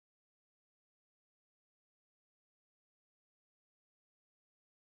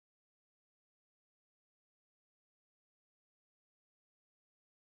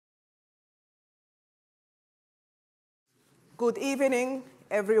Good evening,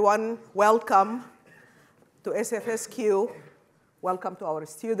 everyone. Welcome to SFSQ. Welcome to our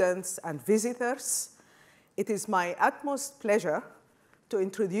students and visitors. It is my utmost pleasure to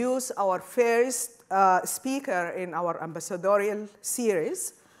introduce our first speaker in our ambassadorial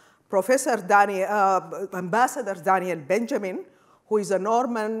series, Ambassador Daniel Benjamin, who is a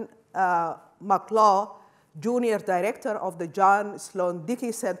Norman McLaugh Junior Director of the John Sloan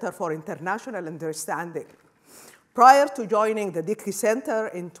Dickey Center for International Understanding. Prior to joining the Dickey Center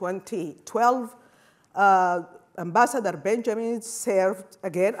in 2012, Ambassador Benjamin served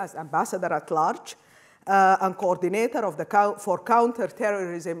again as Ambassador at Large and coordinator of for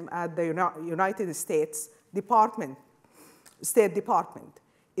counterterrorism at the United States State Department.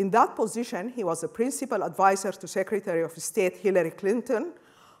 In that position, he was a principal advisor to Secretary of State Hillary Clinton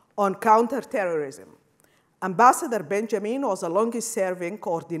on counterterrorism. Ambassador Benjamin was the longest-serving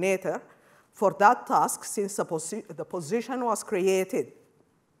coordinator for that task since the position was created.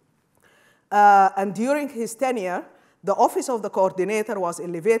 And during his tenure, the office of the coordinator was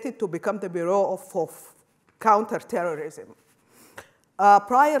elevated to become the Bureau of Counterterrorism.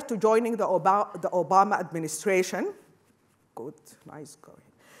 Prior to joining the Obama administration, good, nice going.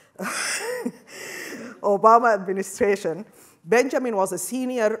 Obama administration, Benjamin was a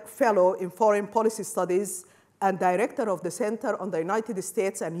senior fellow in foreign policy studies and director of the Center on the United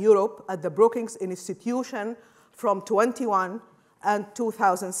States and Europe at the Brookings Institution from 2001 and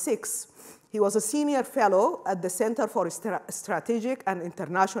 2006. He was a senior fellow at the Center for Strategic and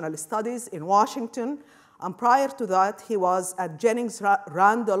International Studies in Washington, and prior to that, he was a Jennings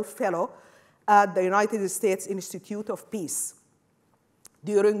Randolph Fellow at the United States Institute of Peace.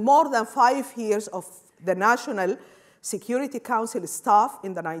 During more than 5 years of the National Security Council staff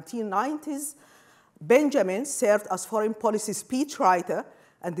in the 1990s, Benjamin served as foreign policy speechwriter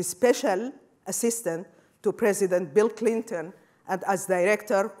and the special assistant to President Bill Clinton and as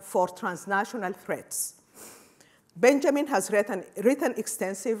director for transnational threats. Benjamin has written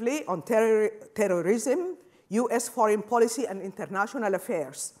extensively on terrorism, U.S. foreign policy, and international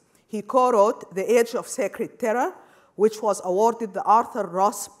affairs. He co-wrote The Age of Sacred Terror, which was awarded the Arthur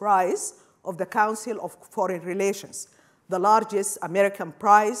Ross Prize of the Council of Foreign Relations, the largest American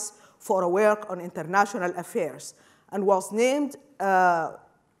prize for a work on international affairs, and was named a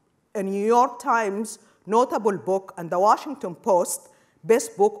New York Times notable book and the Washington Post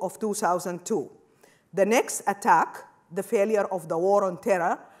Best Book of 2002. The Next Attack, The Failure of the War on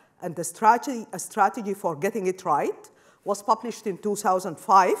Terror and a Strategy for Getting It Right, was published in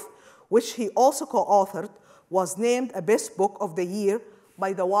 2005, which he also co-authored, was named a Best Book of the Year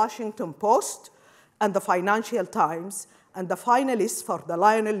by the Washington Post and the Financial Times, and the finalist for the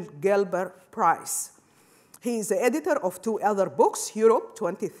Lionel Gelber Prize. He is the editor of 2 other books, Europe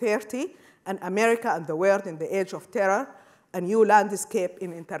 2030 and America and the World in the Age of Terror, A New Landscape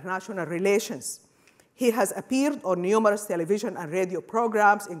in International Relations. He has appeared on numerous television and radio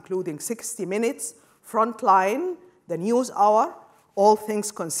programs, including 60 Minutes, Frontline, The News Hour, All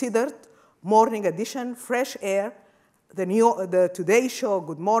Things Considered, Morning Edition, Fresh Air, the Today Show,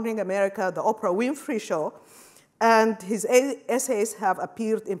 Good Morning America, The Oprah Winfrey Show, and his essays have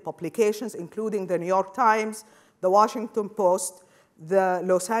appeared in publications including the New York Times, the Washington Post, the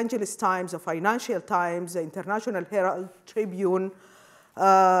Los Angeles Times, the Financial Times, the International Herald Tribune,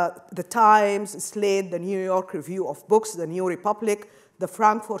 the Times, Slate, the New York Review of Books, the New Republic, the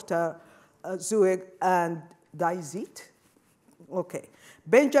Frankfurter Zeitschrift, and Die Zeit. Okay.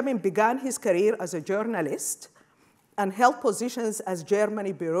 Benjamin began his career as a journalist and held positions as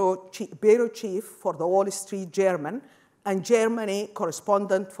Germany bureau chief for the Wall Street Journal and Germany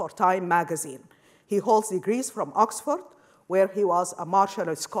correspondent for Time magazine. He holds degrees from Oxford, where he was a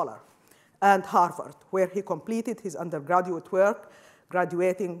Marshall Scholar, and Harvard, where he completed his undergraduate work,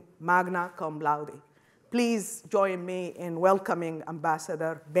 graduating magna cum laude. Please join me in welcoming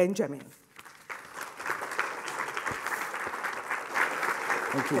Ambassador Benjamin.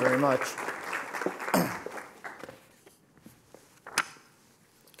 Thank you very much.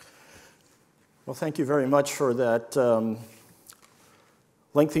 Well, thank you very much for that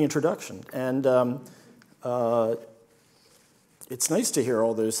lengthy introduction. And it's nice to hear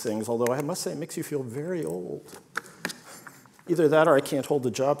all those things, although I must say it makes you feel very old. Either that or I can't hold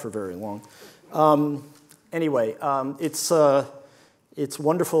the job for very long. Anyway, it's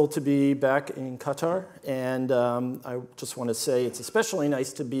wonderful to be back in Qatar, and I just want to say it's especially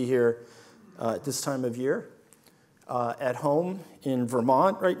nice to be here at this time of year. At home in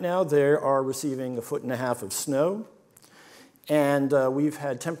Vermont right now, they are receiving 1.5 feet of snow, and we've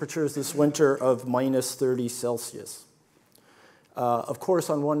had temperatures this winter of -30 Celsius. Of course,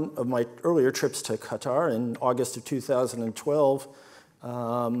 on one of my earlier trips to Qatar in August of 2012,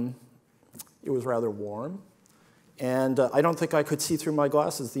 it was rather warm. And I don't think I could see through my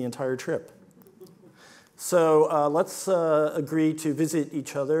glasses the entire trip. So let's agree to visit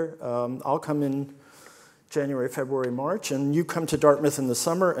each other. I'll come in January, February, March, and you come to Dartmouth in the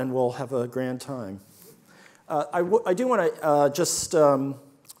summer, and we'll have a grand time. I do want to just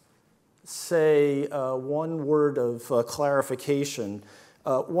say one word of clarification.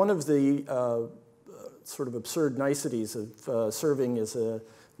 One of the sort of absurd niceties of serving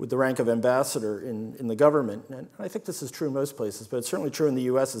with the rank of ambassador in the government, and I think this is true in most places, but it's certainly true in the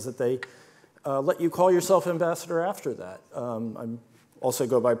US, is that they let you call yourself ambassador after that. I also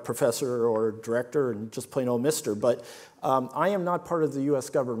go by professor or director and just plain old mister, but I am not part of the US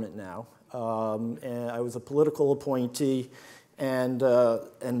government now. And I was a political appointee, and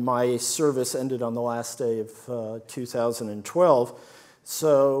my service ended on the last day of 2012.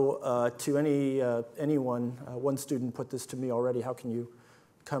 So to anyone, one student put this to me already, how can you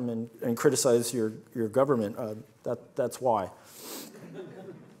come and criticize your government? That's why.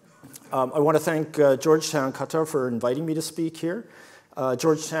 I want to thank Georgetown, Qatar, for inviting me to speak here.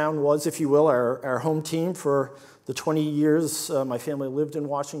 Georgetown was, if you will, our home team for the 20 years my family lived in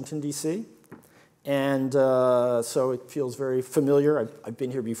Washington, D.C. And so it feels very familiar. I've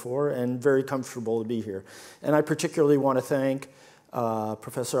been here before and very comfortable to be here. And I particularly want to thank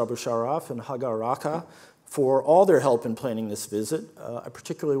Professor Abu Sharaf and Hagar Raka for all their help in planning this visit. I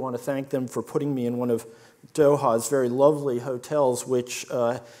particularly want to thank them for putting me in one of Doha's very lovely hotels, which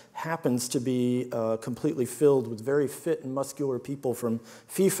happens to be completely filled with very fit and muscular people from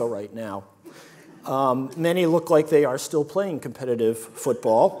FIFA right now. Many look like they are still playing competitive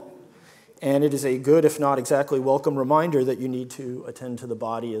football, and it is a good, if not exactly welcome, reminder that you need to attend to the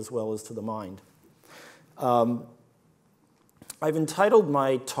body as well as to the mind. I've entitled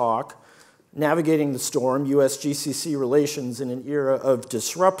my talk, Navigating the Storm, U.S. GCC Relations in an Era of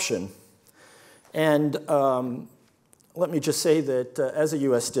Disruption. And let me just say that as a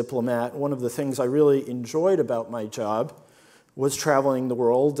U.S. diplomat, one of the things I really enjoyed about my job was traveling the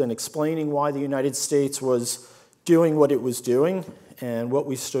world and explaining why the United States was doing what it was doing and what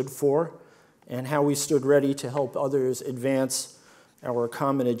we stood for and how we stood ready to help others advance our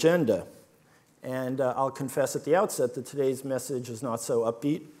common agenda. And I'll confess at the outset that today's message is not so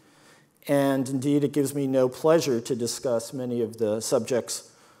upbeat. And indeed, it gives me no pleasure to discuss many of the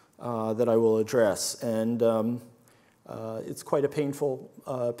subjects that I will address. And it's quite a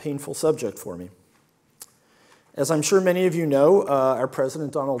painful subject for me. As I'm sure many of you know, our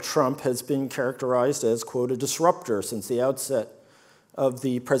President Donald Trump has been characterized as, quote, a disruptor since the outset of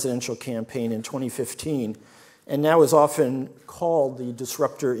the presidential campaign in 2015, and now is often called the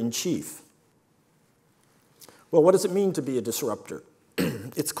disruptor-in-chief. Well, what does it mean to be a disruptor?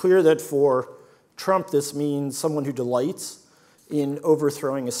 It's clear that for Trump, this means someone who delights in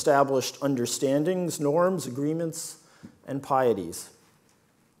overthrowing established understandings, norms, agreements, and pieties.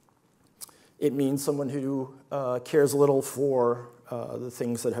 It means someone who cares little for the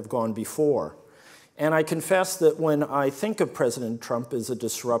things that have gone before. And I confess that when I think of President Trump as a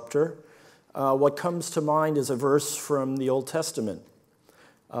disruptor, what comes to mind is a verse from the Old Testament,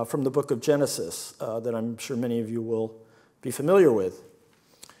 from the book of Genesis, that I'm sure many of you will be familiar with.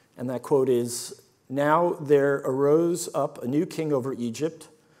 And that quote is, "Now there arose up a new king over Egypt,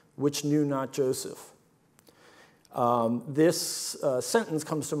 which knew not Joseph." This sentence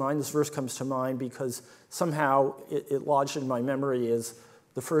comes to mind, this verse comes to mind because somehow it lodged in my memory as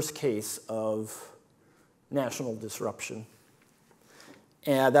the first case of national disruption.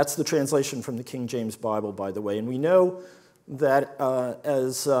 And that's the translation from the King James Bible, by the way. And we know that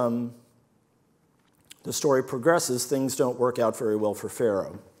as the story progresses, things don't work out very well for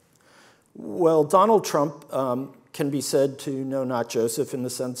Pharaoh. Well, Donald Trump can be said to know not Joseph in the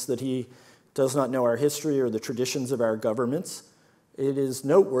sense that he does not know our history or the traditions of our governments. It is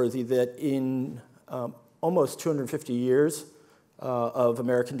noteworthy that in almost 250 years of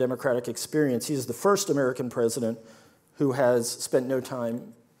American democratic experience, he is the first American president who has spent no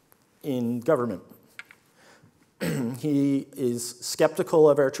time in government. He is skeptical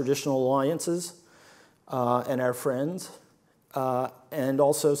of our traditional alliances and our friends, and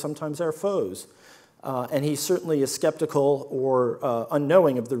also sometimes our foes. And he certainly is skeptical or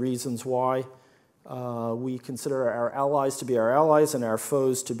unknowing of the reasons why we consider our allies to be our allies and our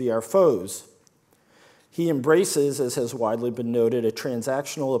foes to be our foes. He embraces, as has widely been noted, a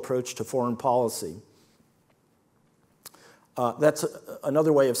transactional approach to foreign policy. That's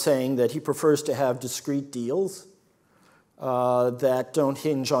another way of saying that he prefers to have discrete deals that don't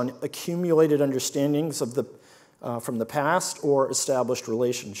hinge on accumulated understandings of from the past or established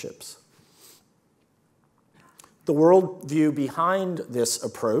relationships. The worldview behind this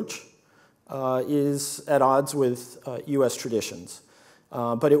approach is at odds with U.S. traditions.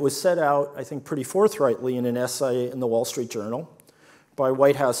 But it was set out, I think, pretty forthrightly in an essay in the Wall Street Journal by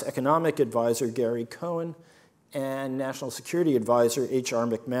White House economic advisor Gary Cohn and National Security Advisor H.R.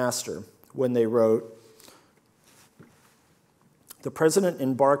 McMaster when they wrote, "The president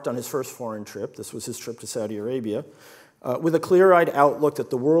embarked on his first foreign trip," this was his trip to Saudi Arabia, "with a clear-eyed outlook that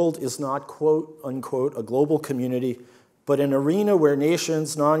the world is not, quote, unquote, a global community, but an arena where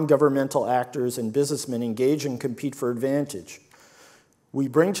nations, non-governmental actors, and businessmen engage and compete for advantage. We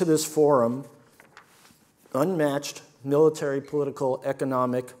bring to this forum unmatched military, political,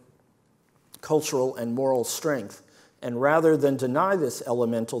 economic, cultural, and moral strength. And rather than deny this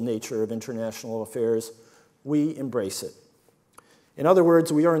elemental nature of international affairs, we embrace it. In other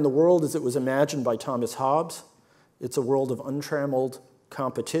words, we are in the world as it was imagined by Thomas Hobbes. It's a world of untrammeled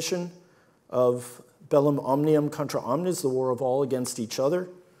competition, of bellum omnium contra omnes, the war of all against each other,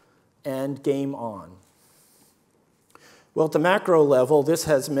 and game on." Well, at the macro level, this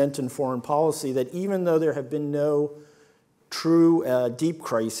has meant in foreign policy that even though there have been no true deep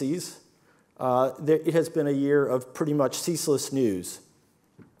crises, it has been a year of pretty much ceaseless news.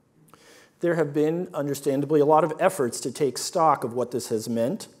 There have been, understandably, a lot of efforts to take stock of what this has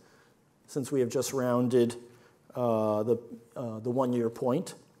meant, since we have just rounded the one-year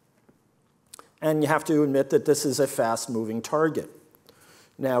point. And you have to admit that this is a fast-moving target.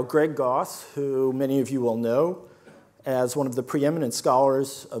 Now, Greg Goss, who many of you will know as one of the preeminent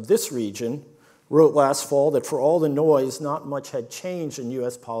scholars of this region, wrote last fall that for all the noise, not much had changed in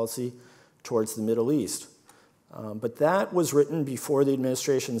U.S. policy towards the Middle East. But that was written before the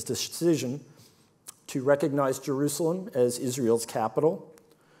administration's decision to recognize Jerusalem as Israel's capital,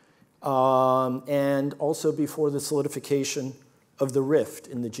 and also before the solidification of the rift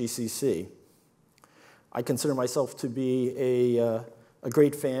in the GCC. I consider myself to be a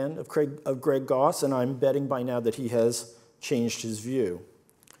great fan of Greg Goss, and I'm betting by now that he has changed his view.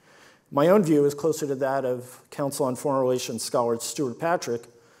 My own view is closer to that of Council on Foreign Relations scholar Stuart Patrick,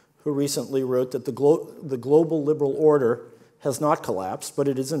 who recently wrote that the global liberal order has not collapsed, but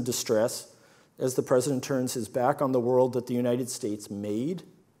it is in distress as the president turns his back on the world that the United States made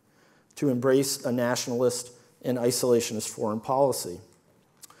to embrace a nationalist and isolationist foreign policy.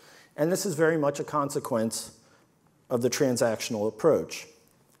 And this is very much a consequence of the transactional approach.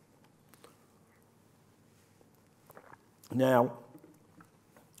 Now,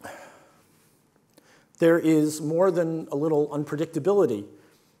 there is more than a little unpredictability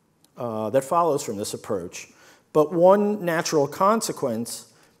that follows from this approach. But one natural consequence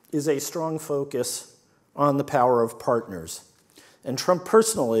is a strong focus on the power of partners. And Trump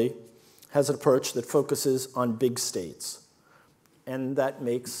personally has an approach that focuses on big states. And that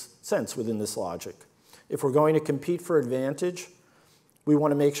makes sense within this logic. If we're going to compete for advantage, we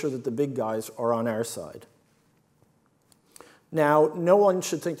want to make sure that the big guys are on our side. Now, no one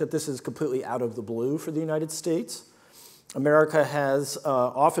should think that this is completely out of the blue for the United States. America has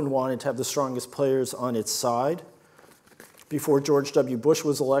often wanted to have the strongest players on its side. Before George W. Bush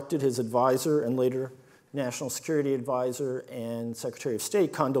was elected, his advisor and later National Security Advisor and Secretary of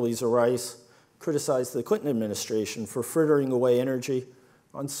State Condoleezza Rice criticized the Clinton administration for frittering away energy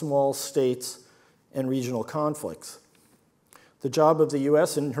on small states and regional conflicts. The job of the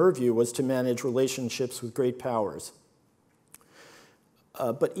U.S., in her view, was to manage relationships with great powers.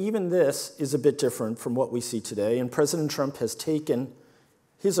 But even this is a bit different from what we see today, and President Trump has taken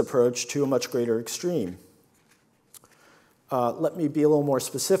his approach to a much greater extreme. Let me be a little more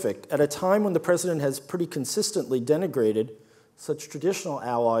specific. At a time when the president has pretty consistently denigrated such traditional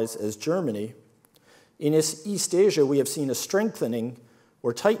allies as Germany, in East Asia we have seen a strengthening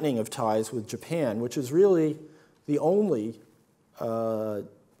or tightening of ties with Japan, which is really the only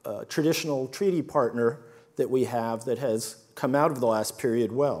traditional treaty partner that we have that has come out of the last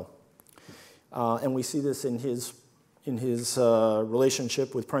period well. And we see this in his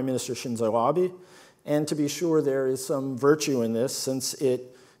relationship with Prime Minister Shinzo Abe. And to be sure, there is some virtue in this since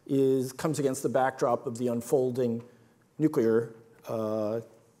it comes against the backdrop of the unfolding nuclear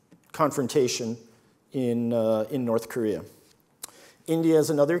confrontation in North Korea. India is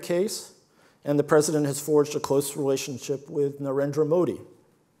another case, and the president has forged a close relationship with Narendra Modi.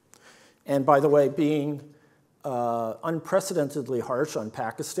 And by the way, being unprecedentedly harsh on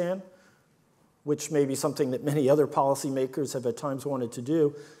Pakistan, which may be something that many other policymakers have at times wanted to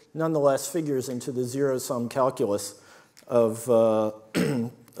do, nonetheless figures into the zero-sum calculus of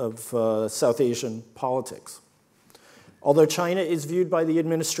South Asian politics. Although China is viewed by the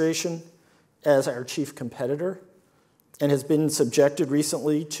administration as our chief competitor, and has been subjected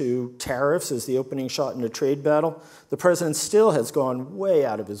recently to tariffs as the opening shot in a trade battle, the president still has gone way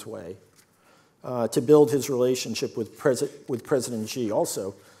out of his way to build his relationship with President Xi,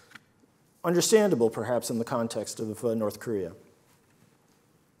 also understandable perhaps in the context of North Korea.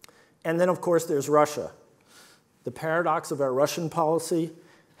 And then, of course, there's Russia. The paradox of our Russian policy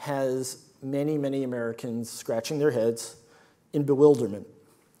has many, many Americans scratching their heads in bewilderment.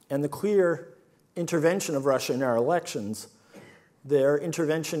 And the clear intervention of Russia in our elections, their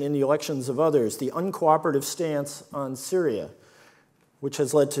intervention in the elections of others, the uncooperative stance on Syria, which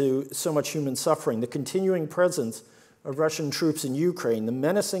has led to so much human suffering, the continuing presence of Russian troops in Ukraine, the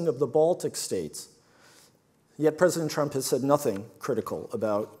menacing of the Baltic states. Yet President Trump has said nothing critical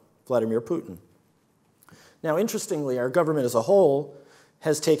about Vladimir Putin. Now, interestingly, our government as a whole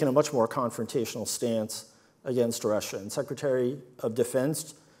has taken a much more confrontational stance against Russia. And Secretary of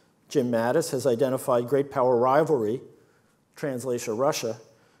Defense Jim Mattis has identified great power rivalry, translation Russia,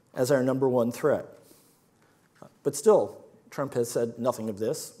 as our #1 threat. But still, Trump has said nothing of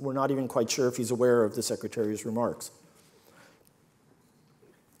this. We're not even quite sure if he's aware of the Secretary's remarks.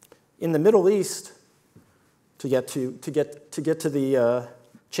 In the Middle East, to get to the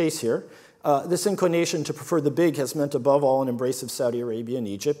chase here, this inclination to prefer the big has meant above all an embrace of Saudi Arabia and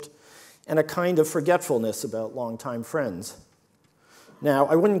Egypt, and a kind of forgetfulness about longtime friends. Now,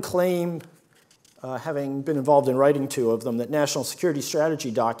 I wouldn't claim, having been involved in writing 2 of them, that national security strategy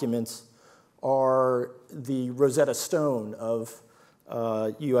documents are the Rosetta Stone of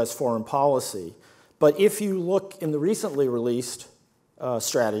U.S. foreign policy. But if you look in the recently released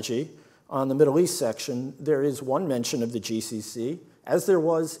strategy on the Middle East section, there is one mention of the GCC, as there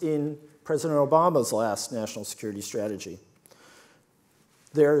was in President Obama's last national security strategy.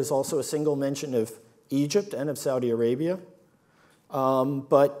 There is also a single mention of Egypt and of Saudi Arabia.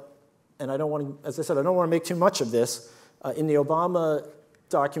 And I don't want to, as I said, I don't want to make too much of this. In the Obama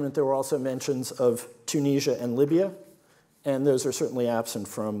document, there were also mentions of Tunisia and Libya, and those are certainly absent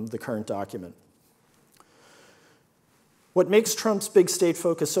from the current document. What makes Trump's big state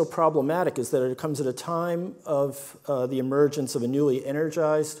focus so problematic is that it comes at a time of the emergence of a newly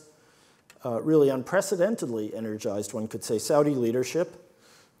energized, really unprecedentedly energized, one could say, Saudi leadership,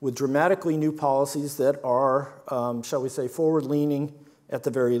 with dramatically new policies that are, shall we say, forward-leaning at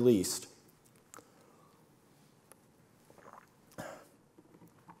the very least.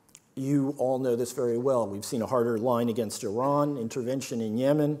 You all know this very well. We've seen a harder line against Iran, intervention in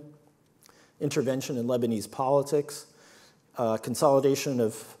Yemen, intervention in Lebanese politics, consolidation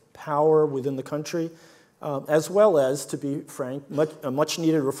of power within the country, as well as, to be frank, a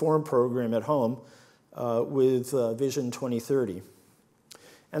much-needed reform program at home with Vision 2030.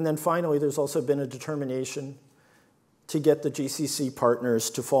 And then finally, there's also been a determination to get the GCC partners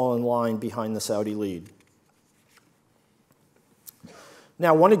to fall in line behind the Saudi lead.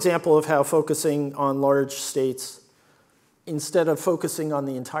 Now, one example of how focusing on large states, instead of focusing on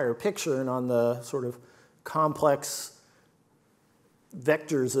the entire picture and on the sort of complex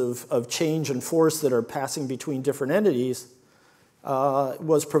vectors of change and force that are passing between different entities,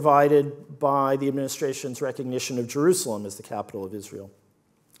 was provided by the administration's recognition of Jerusalem as the capital of Israel.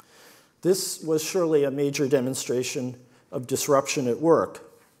 This was surely a major demonstration of disruption at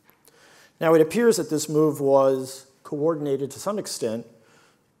work. Now, it appears that this move was coordinated to some extent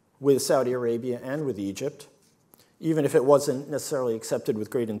with Saudi Arabia and with Egypt, even if it wasn't necessarily accepted with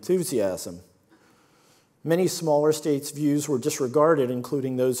great enthusiasm. Many smaller states' views were disregarded,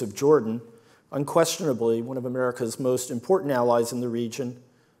 including those of Jordan, unquestionably one of America's most important allies in the region,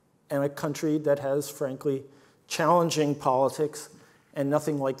 and a country that has, frankly, challenging politics and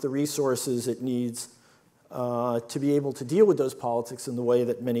nothing like the resources it needs to be able to deal with those politics in the way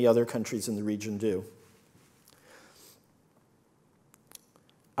that many other countries in the region do.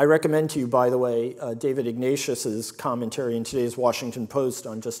 I recommend to you, by the way, David Ignatius's commentary in today's Washington Post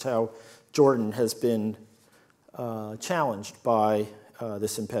on just how Jordan has been challenged by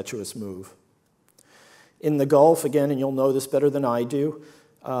this impetuous move. In the Gulf, again, and you'll know this better than I do,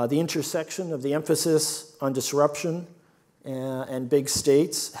 the intersection of the emphasis on disruption and big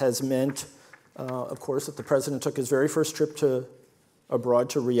states has meant, of course, that the president took his very first trip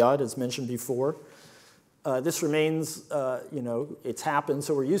abroad to Riyadh, as mentioned before. This remains, it's happened,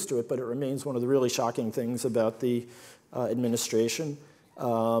 so we're used to it, but it remains one of the really shocking things about the administration.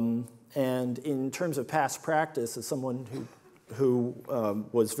 And in terms of past practice, as someone who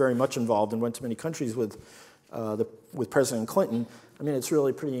was very much involved and went to many countries with President Clinton, I mean, it's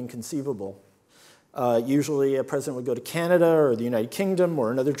really pretty inconceivable. Usually a president would go to Canada or the United Kingdom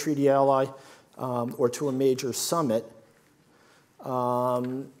or another treaty ally or to a major summit.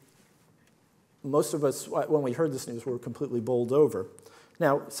 most of us, when we heard this news, were completely bowled over.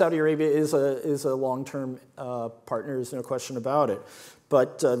 Now, Saudi Arabia is a long-term partner, there's no question about it.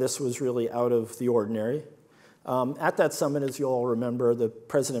 But this was really out of the ordinary. At that summit, as you all remember, the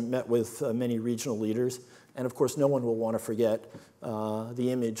president met with many regional leaders. And of course, no one will want to forget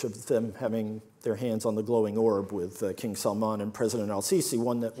the image of them having their hands on the glowing orb with King Salman and President al-Sisi,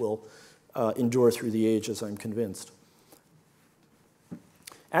 one that will endure through the ages, I'm convinced.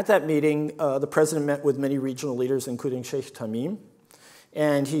 At that meeting, the president met with many regional leaders, including Sheikh Tamim.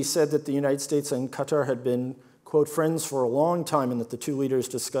 And he said that the United States and Qatar had been, quote, friends for a long time, and that the two leaders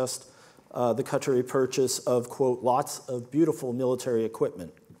discussed the Qatari purchase of, quote, lots of beautiful military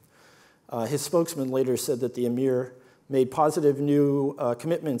equipment. His spokesman later said that the emir made positive new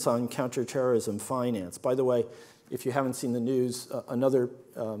commitments on counterterrorism finance. By the way, if you haven't seen the news, another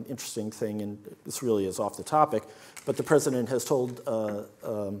interesting thing, and this really is off the topic, but the president has told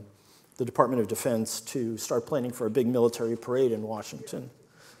the Department of Defense to start planning for a big military parade in Washington.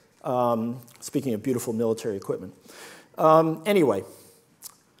 Speaking of beautiful military equipment. Anyway,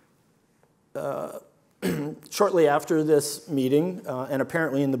 shortly after this meeting, and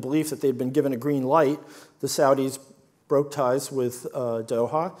apparently in the belief that they'd been given a green light, the Saudis broke ties with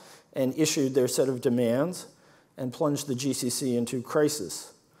Doha and issued their set of demands and plunged the GCC into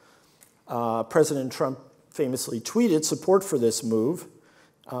crisis. President Trump famously tweeted support for this move.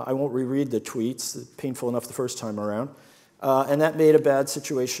 I won't reread the tweets, painful enough the first time around. And that made a bad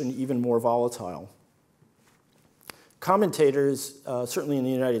situation even more volatile. Commentators, certainly in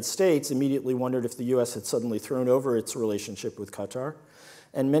the United States, immediately wondered if the US had suddenly thrown over its relationship with Qatar.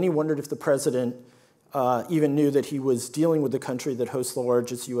 And many wondered if the president even knew that he was dealing with the country that hosts the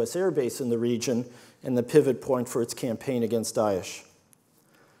largest US air base in the region and the pivot point for its campaign against Daesh.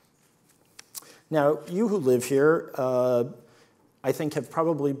 Now, you who live here, I think, have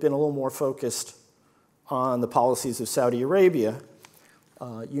probably been a little more focused on the policies of Saudi Arabia.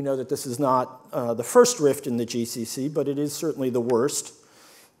 You know that this is not the first rift in the GCC, but it is certainly the worst.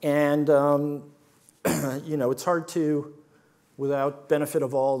 And you know, it's hard to, without benefit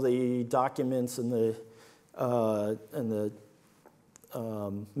of all the documents and the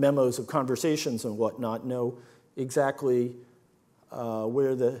memos of conversations and whatnot, know exactly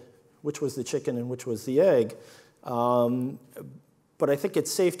which was the chicken and which was the egg. But I think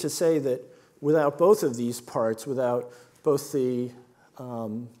it's safe to say that without both of these parts, without both the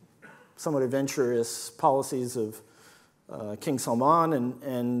somewhat adventurous policies of King Salman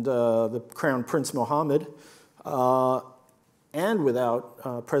and the Crown Prince Mohammed, and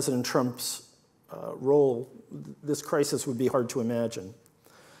without President Trump's role, this crisis would be hard to imagine.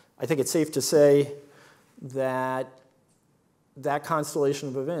 I think it's safe to say that that constellation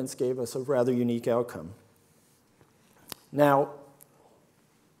of events gave us a rather unique outcome. Now,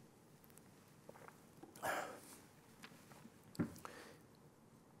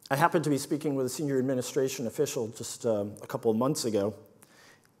 I happened to be speaking with a senior administration official just a couple of months ago,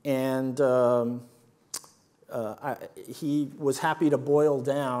 and he was happy to boil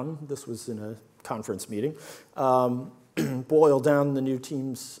down, this was in a conference meeting, boil down the new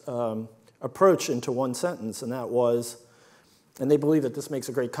team's approach into one sentence, and that was, and they believe that this makes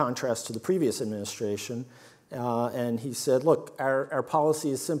a great contrast to the previous administration, and he said, look, our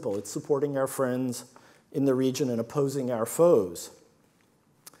policy is simple. It's supporting our friends in the region and opposing our foes.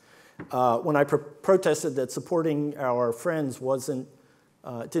 When I protested that supporting our friends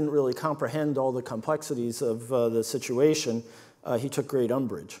didn't really comprehend all the complexities of the situation, he took great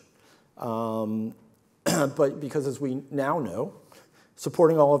umbrage. But because, as we now know,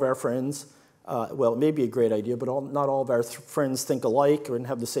 supporting all of our friends, well, it may be a great idea, but not all of our friends think alike or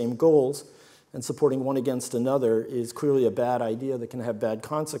have the same goals, and supporting one against another is clearly a bad idea that can have bad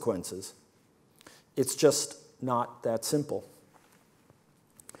consequences. It's just not that simple.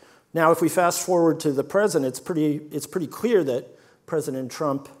 Now, if we fast forward to the present, it's pretty clear that President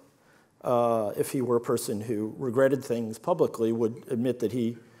Trump, if he were a person who regretted things publicly, would admit that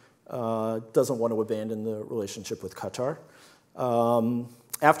he doesn't want to abandon the relationship with Qatar.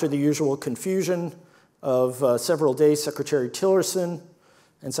 After the usual confusion of several days, Secretary Tillerson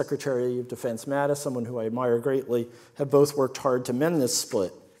and Secretary of Defense Mattis, someone who I admire greatly, have both worked hard to mend this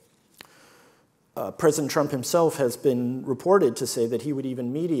split. President Trump himself has been reported to say that he would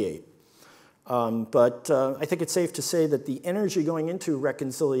even mediate. But I think it's safe to say that the energy going into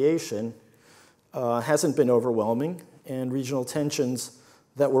reconciliation hasn't been overwhelming, and regional tensions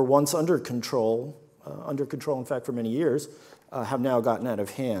that were once under control, in fact for many years, have now gotten out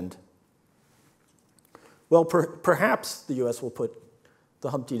of hand. Well, perhaps the US will put the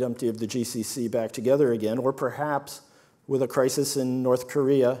Humpty Dumpty of the GCC back together again, or perhaps with a crisis in North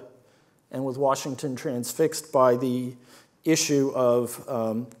Korea and with Washington transfixed by the issue of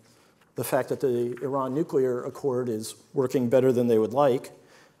the fact that the Iran nuclear accord is working better than they would like,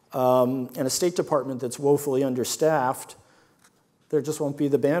 and a State Department that's woefully understaffed, there just won't be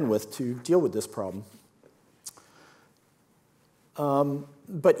the bandwidth to deal with this problem.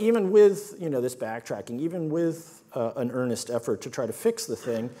 But even with this backtracking, even with an earnest effort to try to fix the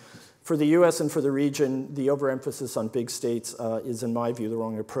thing, for the US and for the region, the overemphasis on big states is, in my view, the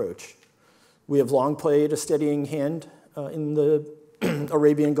wrong approach. We have long played a steadying hand in the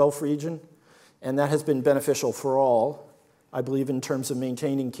Arabian Gulf region, and that has been beneficial for all, I believe, in terms of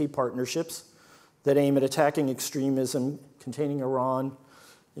maintaining key partnerships that aim at attacking extremism, containing Iran,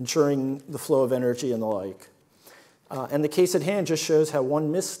 ensuring the flow of energy, and the like. And the case at hand just shows how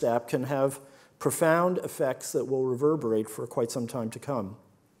one misstep can have profound effects that will reverberate for quite some time to come.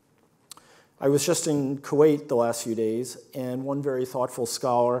 I was just in Kuwait the last few days, and one very thoughtful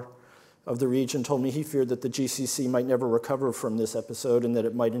scholar of the region told me he feared that the GCC might never recover from this episode and that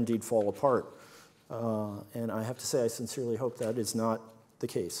it might indeed fall apart. And I have to say I sincerely hope that is not the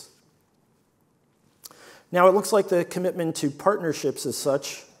case. Now, it looks like the commitment to partnerships as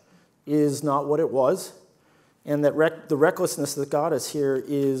such is not what it was, and that the recklessness that got us here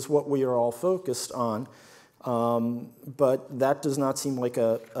is what we are all focused on, but that does not seem like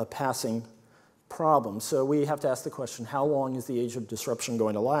a passing problem. So we have to ask the question, how long is the age of disruption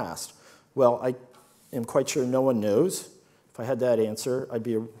going to last? Well, I am quite sure no one knows. If I had that answer, I'd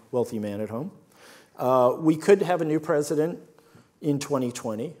be a wealthy man at home. We could have a new president in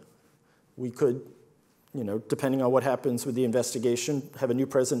 2020. We could, depending on what happens with the investigation, have a new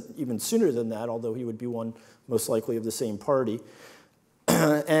president even sooner than that, although he would be one most likely of the same party.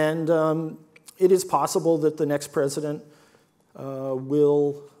 And it is possible that the next president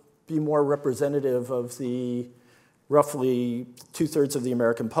will be more representative of the roughly 2/3 of the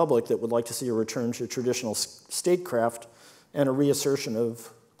American public that would like to see a return to traditional statecraft and a reassertion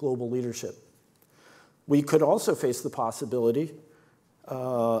of global leadership. We could also face the possibility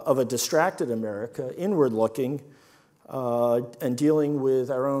of a distracted America, inward-looking, and dealing with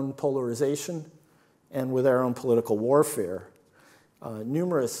our own polarization and with our own political warfare.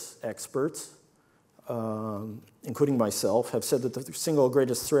 Numerous experts, including myself, have said that the single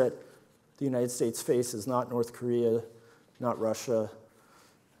greatest threat the United States faces is not North Korea, not Russia,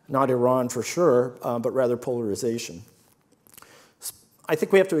 not Iran for sure, but rather polarization. I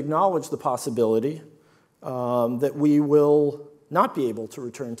think we have to acknowledge the possibility that we will not be able to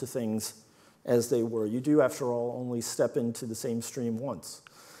return to things as they were. You do, after all, only step into the same stream once.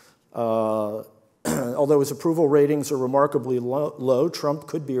 Although his approval ratings are remarkably low, Trump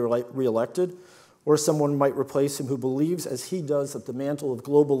could be reelected, or someone might replace him who believes, as he does, that the mantle of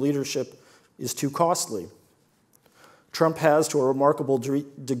global leadership is too costly. Trump has, to a remarkable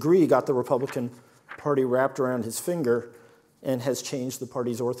degree, got the Republican Party wrapped around his finger and has changed the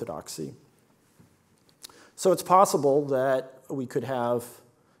party's orthodoxy. So it's possible that we could have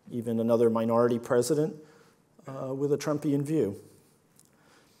even another minority president with a Trumpian view.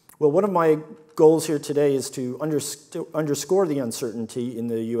 Well, one of my goals here today is to underscore the uncertainty in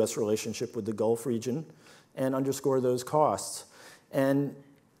the U.S. relationship with the Gulf region and underscore those costs. And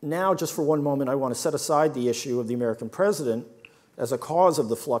now, just for one moment, I want to set aside the issue of the American president as a cause of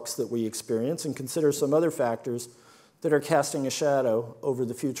the flux that we experience and consider some other factors that are casting a shadow over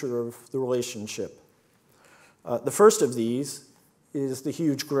the future of the relationship. The first of these is the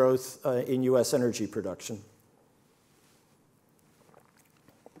huge growth in U.S. energy production.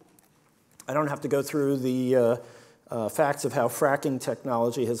 I don't have to go through the facts of how fracking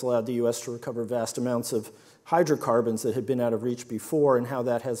technology has allowed the U.S. to recover vast amounts of hydrocarbons that had been out of reach before and how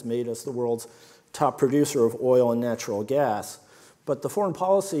that has made us the world's top producer of oil and natural gas. But the foreign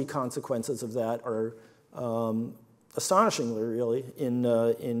policy consequences of that are astonishingly, really, in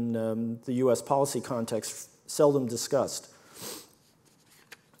the U.S. policy context, seldom discussed.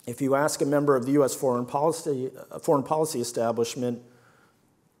 If you ask a member of the U.S. foreign policy establishment,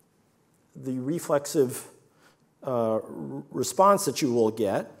 the reflexive response that you will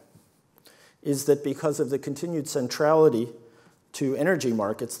get is that because of the continued centrality to energy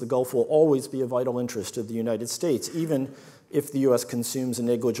markets, the Gulf will always be a vital interest of the United States, even if the U.S. consumes a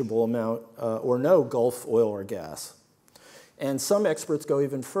negligible amount or no Gulf oil or gas. And some experts go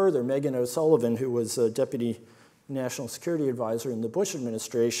even further. Megan O'Sullivan, who was a deputy national security advisor in the Bush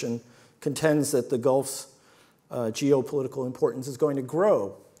administration, contends that the Gulf's geopolitical importance is going to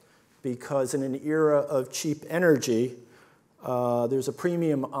grow because in an era of cheap energy, there's a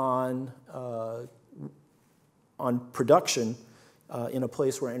premium on production in a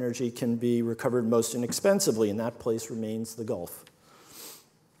place where energy can be recovered most inexpensively, and that place remains the Gulf.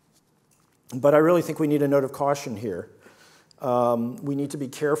 But I really think we need a note of caution here. We need to be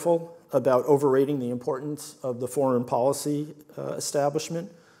careful about overrating the importance of the foreign policy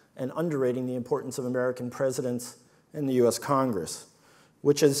establishment and underrating the importance of American presidents and the U.S. Congress,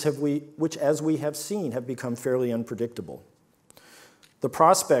 which as we have seen, have become fairly unpredictable. The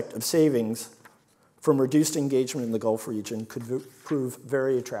prospect of savings from reduced engagement in the Gulf region could prove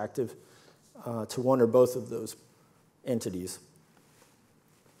very attractive to one or both of those entities.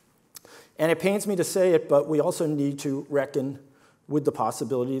 And it pains me to say it, but we also need to reckon with the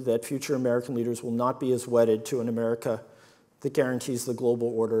possibility that future American leaders will not be as wedded to an America that guarantees the global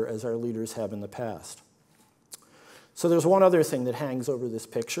order as our leaders have in the past. So there's one other thing that hangs over this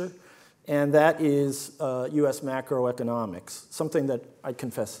picture, and that is U.S. macroeconomics, something that I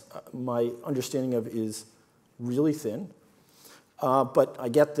confess my understanding of is really thin, but I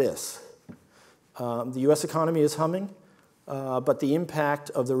get this. The U.S. economy is humming, but the impact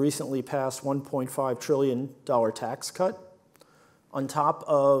of the recently passed $1.5 trillion tax cut on top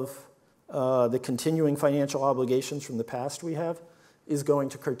of the continuing financial obligations from the past we have is going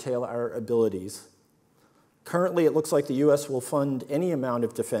to curtail our abilities. Currently, it looks like the U.S. will fund any amount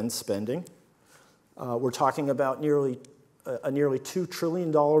of defense spending. We're talking about a nearly $2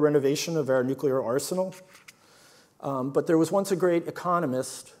 trillion renovation of our nuclear arsenal. But there was once a great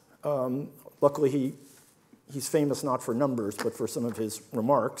economist, luckily he's famous not for numbers, but for some of his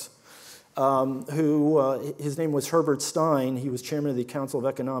remarks, his name was Herbert Stein. He was chairman of the Council of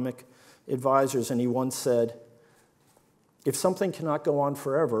Economic Advisors, and he once said, if something cannot go on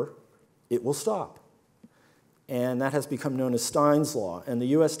forever, it will stop. And that has become known as Stein's law. And the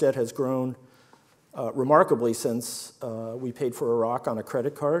U.S. debt has grown remarkably since we paid for Iraq on a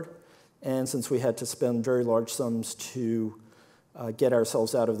credit card, and since we had to spend very large sums to get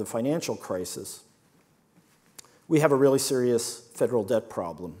ourselves out of the financial crisis. We have a really serious federal debt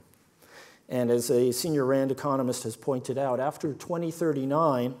problem. And as a senior Rand economist has pointed out, after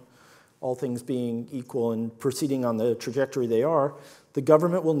 2039, all things being equal and proceeding on the trajectory they are, the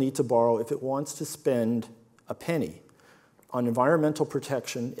government will need to borrow if it wants to spend a penny on environmental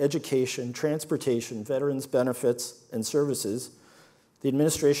protection, education, transportation, veterans' benefits and services, the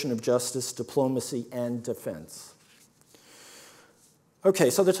administration of justice, diplomacy, and defense. Okay,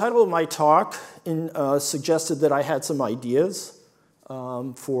 so the title of my talk suggested that I had some ideas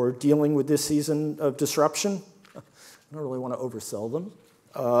for dealing with this season of disruption. I don't really want to oversell them,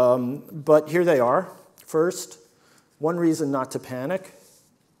 but here they are. First, one reason not to panic.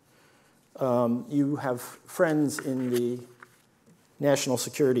 You have friends in the national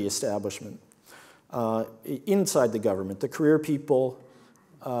security establishment, inside the government. The career people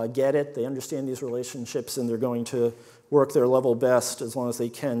get it, they understand these relationships, and they're going to work their level best as long as they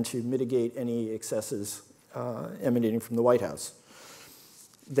can to mitigate any excesses emanating from the White House.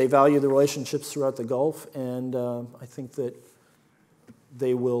 They value the relationships throughout the Gulf, and I think that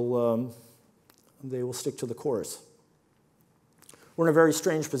they will stick to the course. We're in a very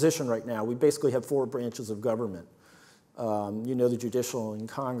strange position right now. We basically have 4 branches of government. You know, the judicial and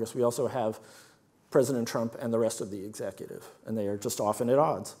Congress. We also have President Trump and the rest of the executive, and they are just often at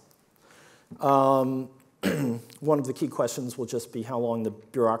odds. One of the key questions will just be how long the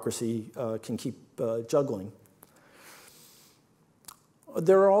bureaucracy can keep juggling.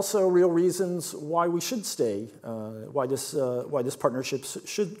 There are also real reasons why we should stay, why this partnership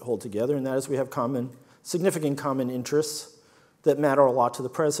should hold together, and that is we have significant common interests that matter a lot to the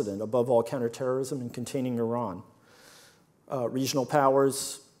president, above all counterterrorism and containing Iran. Regional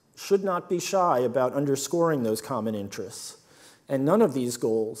powers should not be shy about underscoring those common interests. And none of these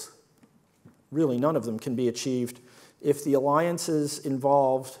goals, really none of them, can be achieved if the alliances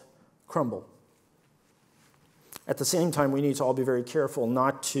involved crumble. At the same time, we need to all be very careful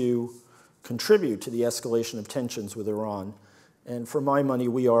not to contribute to the escalation of tensions with Iran. And for my money,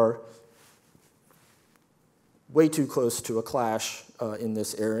 we are way too close to a clash in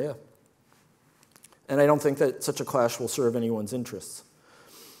this area. And I don't think that such a clash will serve anyone's interests.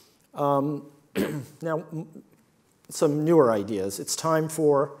 Now, some newer ideas. It's time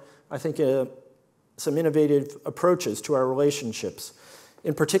for, I think, some innovative approaches to our relationships.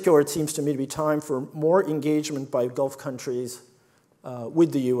 In particular, it seems to me to be time for more engagement by Gulf countries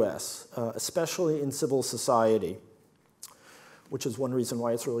with the U.S., especially in civil society, which is one reason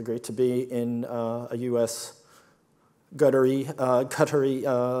why it's really great to be in a U.S. Qatari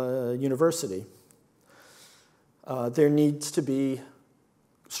university. There needs to be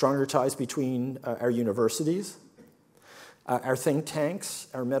stronger ties between our universities, our think tanks,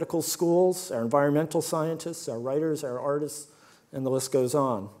 our medical schools, our environmental scientists, our writers, our artists, and the list goes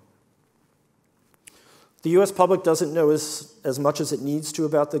on. The US public doesn't know as much as it needs to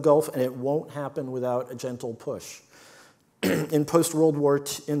about the Gulf, and it won't happen without a gentle push. In the post-World War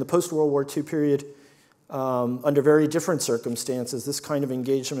II period, under very different circumstances, this kind of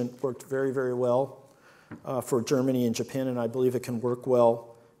engagement worked very, very well for Germany and Japan, and I believe it can work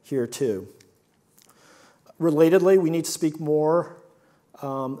well here too. Relatedly, we need to speak more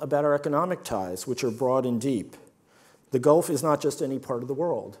about our economic ties, which are broad and deep. The Gulf is not just any part of the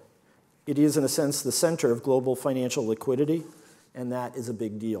world. It is, in a sense, the center of global financial liquidity, and that is a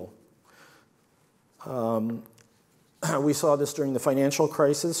big deal. We saw this during the financial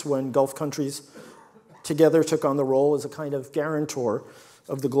crisis when Gulf countries together took on the role as a kind of guarantor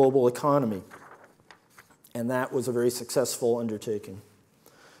of the global economy. And that was a very successful undertaking.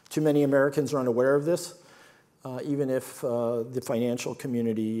 Too many Americans are unaware of this, even if the financial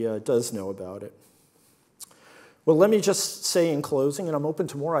community does know about it. Well, let me just say in closing, and I'm open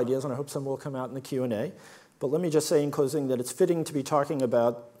to more ideas, and I hope some will come out in the Q&A, but let me just say in closing that it's fitting to be talking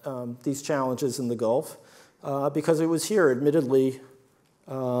about these challenges in the Gulf, because it was here, admittedly,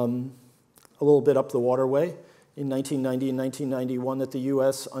 a little bit up the waterway in 1990 and 1991 that the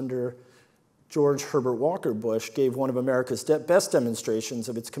U.S. under George Herbert Walker Bush gave one of America's best demonstrations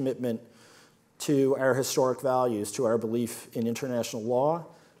of its commitment to our historic values, to our belief in international law,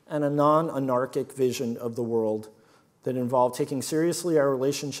 and a non-anarchic vision of the world that involved taking seriously our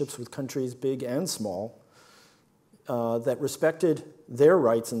relationships with countries big and small, that respected their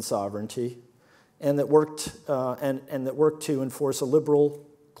rights and sovereignty, and that worked to enforce a liberal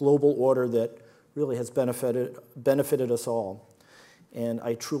global order that really has benefited us all. And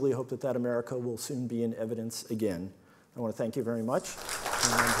I truly hope that America will soon be in evidence again. I want to thank you very much,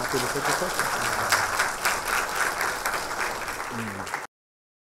 and I'm happy to take your questions.